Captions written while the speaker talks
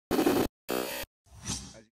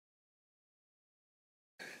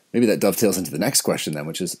maybe that dovetails into the next question then,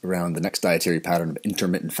 which is around the next dietary pattern of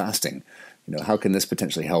intermittent fasting. How can this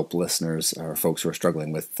potentially help listeners or folks who are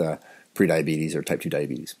struggling with prediabetes or type 2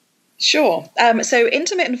 diabetes? Sure. So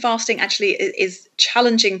intermittent fasting actually is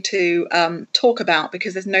challenging to talk about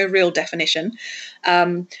because there's no real definition.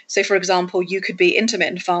 So, for example, you could be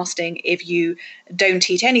intermittent fasting if you don't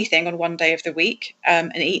eat anything on one day of the week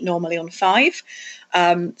and eat normally on 5.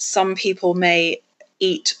 Some people may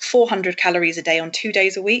eat 400 calories a day on 2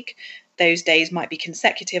 days a week. Those days might be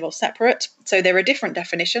consecutive or separate. So there are different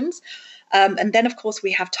definitions. And then, of course,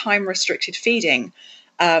 we have time-restricted feeding,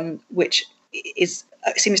 which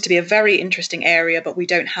seems to be a very interesting area, but we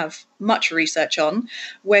don't have much research on,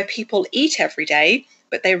 where people eat every day,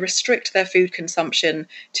 but they restrict their food consumption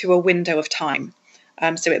to a window of time.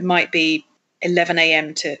 So it might be 11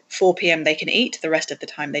 a.m. to 4 p.m. they can eat, the rest of the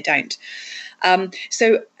time they don't.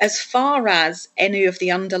 So as far as any of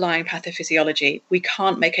the underlying pathophysiology, we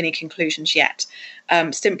can't make any conclusions yet,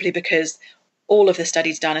 simply because all of the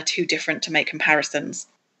studies done are too different to make comparisons.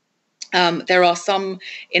 There are some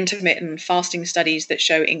intermittent fasting studies that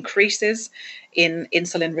show increases in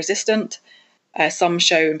insulin resistant. Some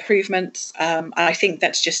show improvements. I think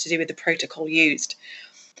that's just to do with the protocol used.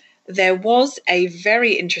 There was a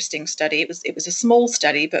very interesting study. It was a small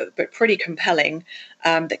study, but pretty compelling,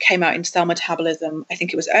 that came out in Cell Metabolism. I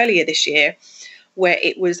think it was earlier this year, where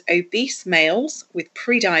it was obese males with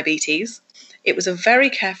prediabetes. It was a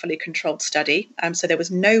very carefully controlled study, so there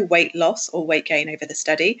was no weight loss or weight gain over the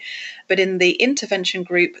study. But in the intervention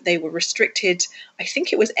group, they were restricted, I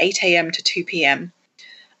think it was 8 a.m. to 2 p.m.,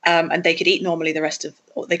 and they could eat normally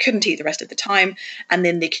or they couldn't eat the rest of the time. And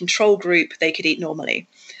then the control group, they could eat normally.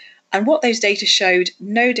 And what those data showed,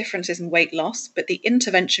 no differences in weight loss, but the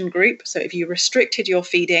intervention group, so if you restricted your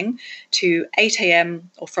feeding to 8 a.m.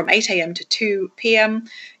 or from 8 a.m. to 2 p.m.,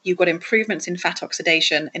 you got improvements in fat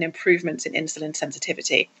oxidation and improvements in insulin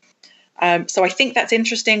sensitivity. So I think that's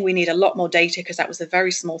interesting. We need a lot more data because that was a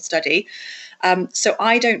very small study. So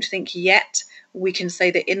I don't think yet we can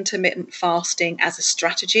say that intermittent fasting as a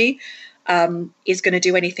strategy is going to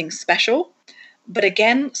do anything special. But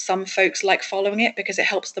again, some folks like following it because it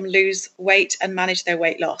helps them lose weight and manage their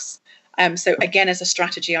weight loss. So again, as a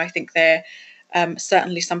strategy, I think they're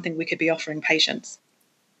certainly something we could be offering patients.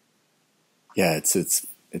 Yeah, it's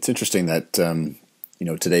interesting that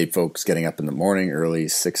today folks getting up in the morning early,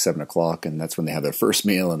 6, 7 o'clock, and that's when they have their first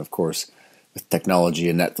meal. And of course, with technology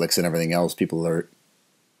and Netflix and everything else, people are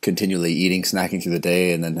continually eating, snacking through the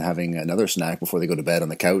day, and then having another snack before they go to bed on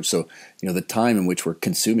the couch. So, the time in which we're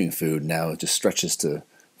consuming food now just stretches to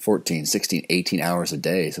 14, 16, 18 hours a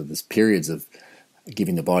day. So there's periods of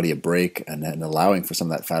giving the body a break and allowing for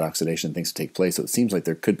some of that fat oxidation and things to take place. So it seems like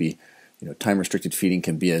there could be, time-restricted feeding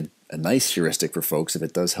can be a nice heuristic for folks if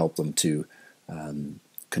it does help them to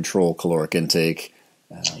control caloric intake.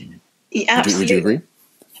 Would you agree?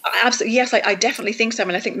 Absolutely. Yes, I definitely think so. I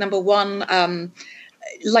mean, I think number one,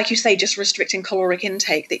 like you say, just restricting caloric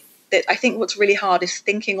intake, that I think what's really hard is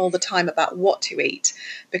thinking all the time about what to eat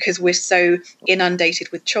because we're so inundated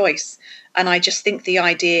with choice. And I just think the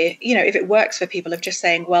idea, if it works for people of just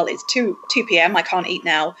saying, well, it's 2 p.m., I can't eat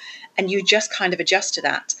now, and you just kind of adjust to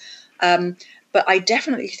that. But I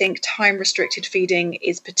definitely think time-restricted feeding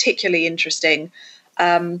is particularly interesting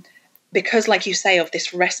because, like you say, of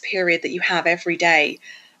this rest period that you have every day.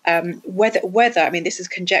 Whether I mean, this is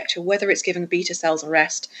conjecture, whether it's giving beta cells a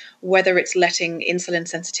rest, whether it's letting insulin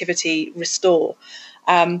sensitivity restore.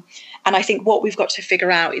 And I think what we've got to figure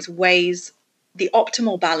out is the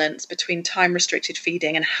optimal balance between time-restricted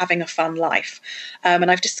feeding and having a fun life. And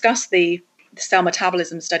I've discussed the cell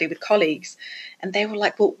metabolism study with colleagues, and they were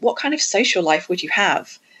like, well, what kind of social life would you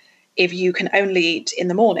have if you can only eat in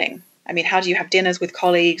the morning? I mean, how do you have dinners with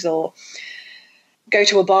colleagues or go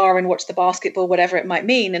to a bar and watch the basketball, whatever it might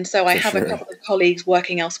mean? And so I have a couple of colleagues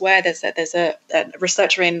working elsewhere. There's a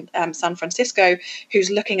researcher in San Francisco who's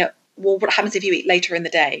looking at, well, what happens if you eat later in the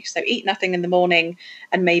day? So eat nothing in the morning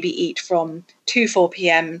and maybe eat from 4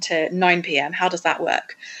 p.m. to 9 p.m. How does that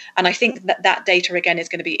work? And I think that data, again, is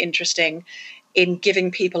going to be interesting in giving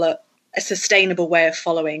people a sustainable way of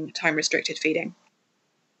following time-restricted feeding.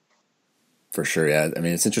 For sure, yeah. I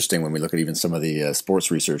mean, it's interesting when we look at even some of the sports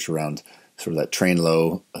research around sort of that train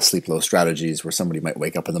low, sleep low strategies where somebody might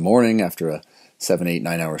wake up in the morning after a 7, 8,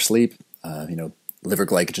 9 hour sleep, liver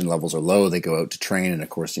glycogen levels are low, they go out to train, and of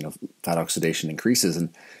course, fat oxidation increases.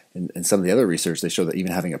 And in some of the other research, they show that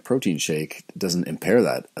even having a protein shake doesn't impair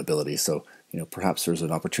that ability. So, perhaps there's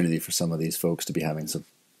an opportunity for some of these folks to be having some,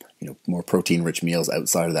 more protein-rich meals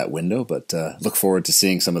outside of that window, but look forward to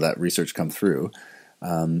seeing some of that research come through.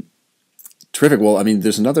 Terrific. Well, I mean,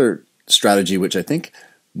 there's another strategy which I think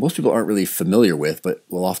most people aren't really familiar with, but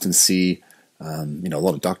we'll often see, a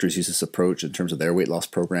lot of doctors use this approach in terms of their weight loss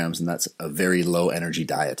programs, and that's a very low energy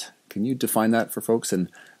diet. Can you define that for folks and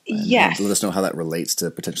let Yes. us know how that relates to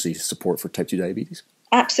potentially support for type 2 diabetes?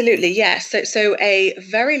 Absolutely, yes. So a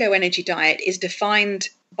very low energy diet is defined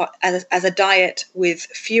as a diet with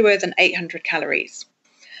fewer than 800 calories.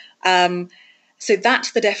 So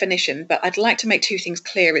that's the definition, but I'd like to make two things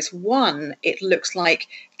clear. Is one, it looks like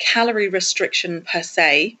calorie restriction per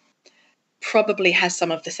se probably has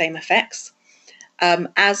some of the same effects,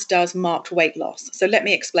 as does marked weight loss. So let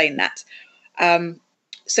me explain that.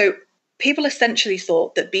 So people essentially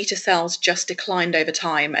thought that beta cells just declined over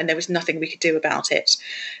time and there was nothing we could do about it.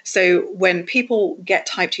 So when people get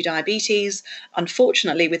type 2 diabetes,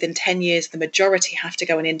 unfortunately, within 10 years, the majority have to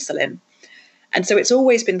go on insulin. And so it's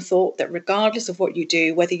always been thought that regardless of what you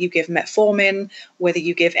do, whether you give metformin, whether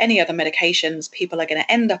you give any other medications, people are going to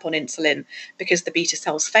end up on insulin because the beta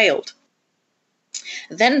cells failed.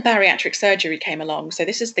 Then bariatric surgery came along. So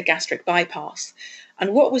this is the gastric bypass.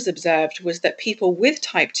 And what was observed was that people with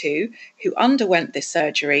type 2 who underwent this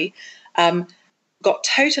surgery got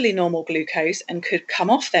totally normal glucose and could come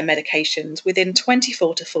off their medications within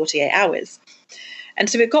 24 to 48 hours. And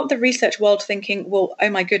so it got the research world thinking, well, oh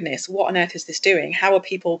my goodness, what on earth is this doing? How are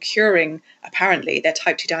people curing, apparently, their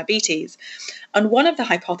type 2 diabetes? And one of the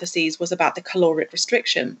hypotheses was about the caloric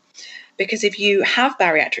restriction. Because if you have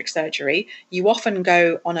bariatric surgery, you often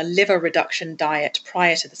go on a liver reduction diet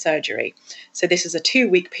prior to the surgery. So this is a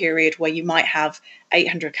 2-week period where you might have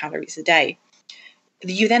 800 calories a day.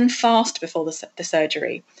 You then fast before the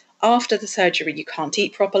surgery. After the surgery, you can't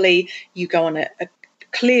eat properly. You go on a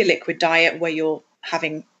clear liquid diet where you're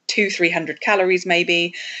having 200-300 calories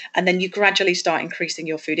maybe, and then you gradually start increasing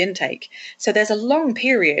your food intake. So there's a long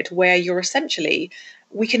period where you're essentially,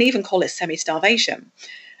 we can even call it semi-starvation.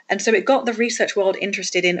 And so it got the research world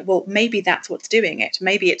interested in, well, maybe that's what's doing it.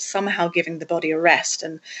 Maybe it's somehow giving the body a rest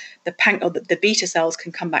and the beta cells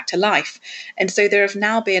can come back to life. And so there have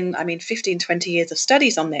now been, 15, 20 years of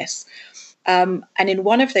studies on this. And in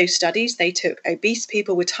one of those studies, they took obese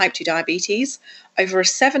people with type 2 diabetes. Over a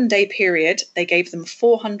 7-day period, they gave them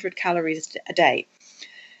 400 calories a day.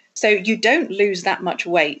 So you don't lose that much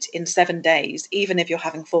weight in 7 days, even if you're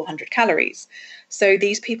having 400 calories. So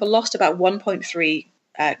these people lost about 1.3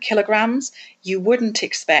 kilograms. You wouldn't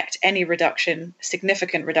expect any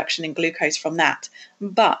significant reduction in glucose from that.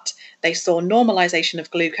 But they saw normalization of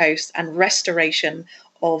glucose and restoration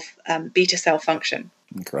of beta cell function.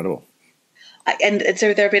 Incredible. And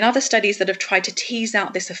so there have been other studies that have tried to tease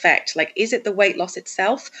out this effect. Like, is it the weight loss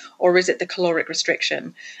itself or is it the caloric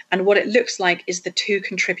restriction? And what it looks like is the two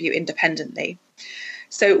contribute independently.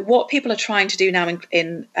 So what people are trying to do now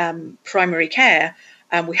in primary care,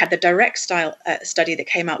 we had the direct style study that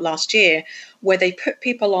came out last year where they put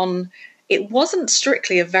people on, it wasn't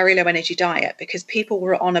strictly a very low energy diet because people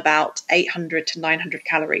were on about 800 to 900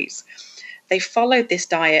 calories. They followed this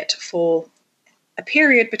diet for a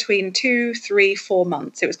period between 2, 3, 4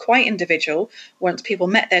 months. It was quite individual. Once people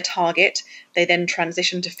met their target, they then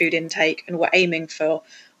transitioned to food intake and were aiming for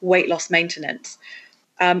weight loss maintenance.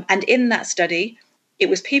 And in that study, it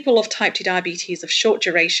was people of type 2 diabetes of short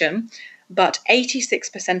duration, but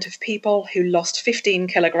 86% of people who lost 15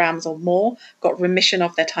 kilograms or more got remission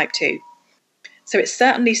of their type 2. So it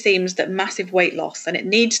certainly seems that massive weight loss, and it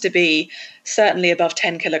needs to be certainly above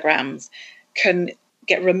 10 kilograms, can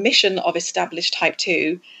get remission of established type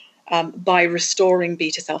 2 by restoring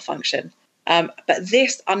beta cell function. But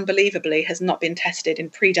this, unbelievably, has not been tested in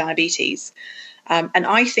pre-diabetes. And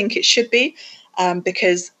I think it should be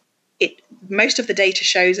because most of the data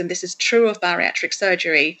shows, and this is true of bariatric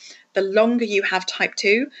surgery, the longer you have type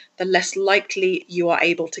 2, the less likely you are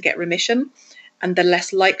able to get remission and the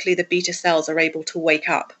less likely the beta cells are able to wake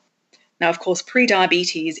up. Now, of course,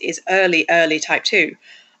 pre-diabetes is early type 2.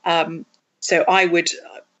 So I would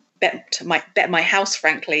bet my house,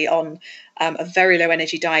 frankly, on a very low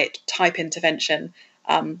energy diet type intervention,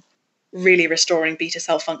 really restoring beta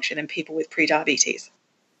cell function in people with pre-diabetes.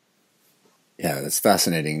 Yeah, that's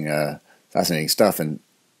fascinating stuff. And,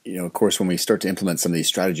 of course, when we start to implement some of these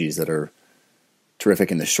strategies that are terrific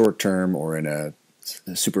in the short term or in a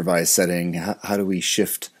supervised setting, how do we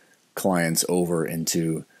shift clients over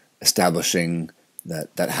into establishing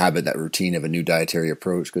that habit, that routine of a new dietary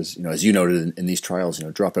approach? Because, as you noted in these trials,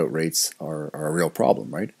 dropout rates are a real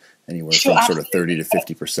problem, right? Anywhere from sort of 30 to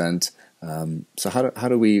 50%. So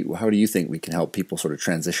how do you think we can help people sort of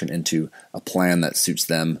transition into a plan that suits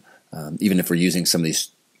them, even if we're using some of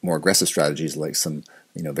these more aggressive strategies like some,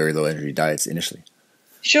 very low energy diets initially?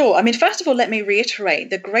 Sure. I mean, first of all, let me reiterate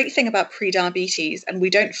the great thing about prediabetes, and we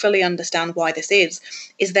don't fully understand why this is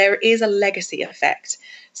there is a legacy effect.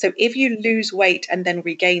 So if you lose weight and then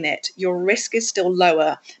regain it, your risk is still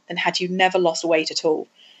lower than had you never lost weight at all.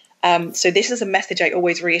 So this is a message I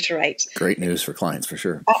always reiterate. Great news for clients, for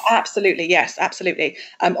sure. Absolutely. Yes, absolutely.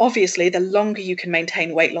 Obviously, the longer you can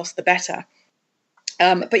maintain weight loss, the better.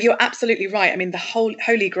 But you're absolutely right. I mean, the whole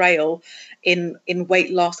holy grail in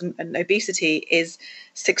weight loss and obesity is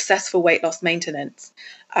successful weight loss maintenance.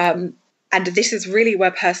 And this is really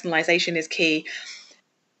where personalization is key.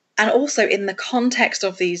 And also in the context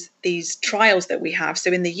of these trials that we have.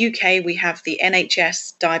 So in the UK, we have the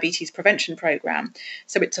NHS Diabetes Prevention Programme.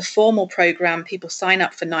 So it's a formal programme. People sign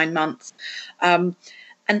up for 9 months.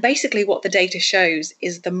 And basically what the data shows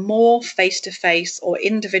is the more face-to-face or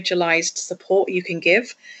individualized support you can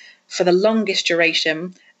give for the longest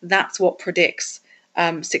duration, that's what predicts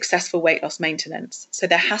successful weight loss maintenance. So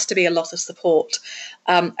there has to be a lot of support.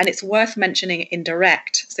 And it's worth mentioning in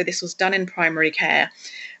direct. So this was done in primary care.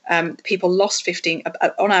 People lost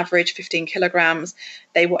on average 15 kilograms.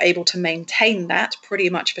 They were able to maintain that pretty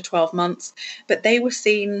much for 12 months, but they were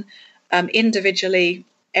seen individually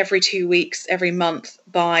every 2 weeks, every month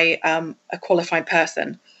by a qualified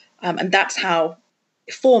person. And that's how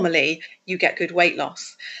formally you get good weight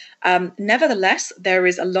loss. Nevertheless, there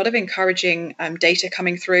is a lot of encouraging data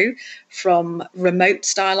coming through from remote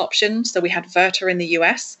style options. So we had Verta in the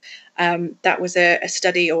US. That was a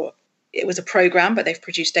study, or it was a program, but they've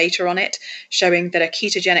produced data on it showing that a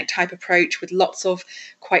ketogenic type approach with lots of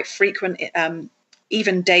quite frequent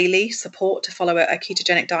even daily support to follow a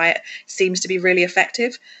ketogenic diet seems to be really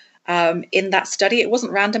effective. In that study, it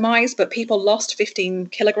wasn't randomized, but people lost 15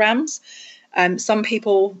 kilograms. Some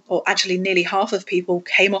people, or actually nearly half of people,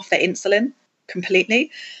 came off their insulin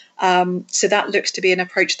completely. So that looks to be an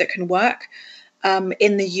approach that can work.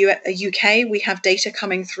 In the UK, we have data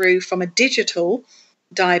coming through from a digital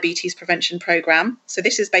diabetes prevention program. So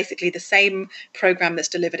this is basically the same program that's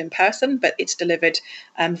delivered in person, but it's delivered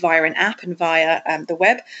via an app and via the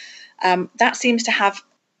web. That seems to have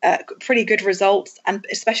pretty good results, and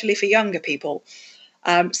especially for younger people.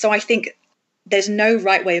 So I think there's no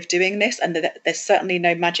right way of doing this, and there's certainly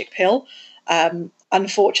no magic pill.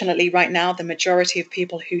 Unfortunately, right now, the majority of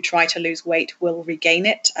people who try to lose weight will regain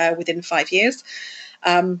it within 5 years.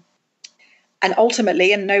 And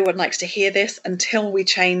ultimately, and no one likes to hear this, until we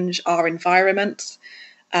change our environments,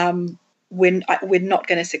 we're not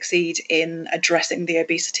going to succeed in addressing the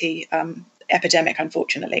obesity epidemic,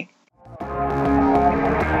 unfortunately.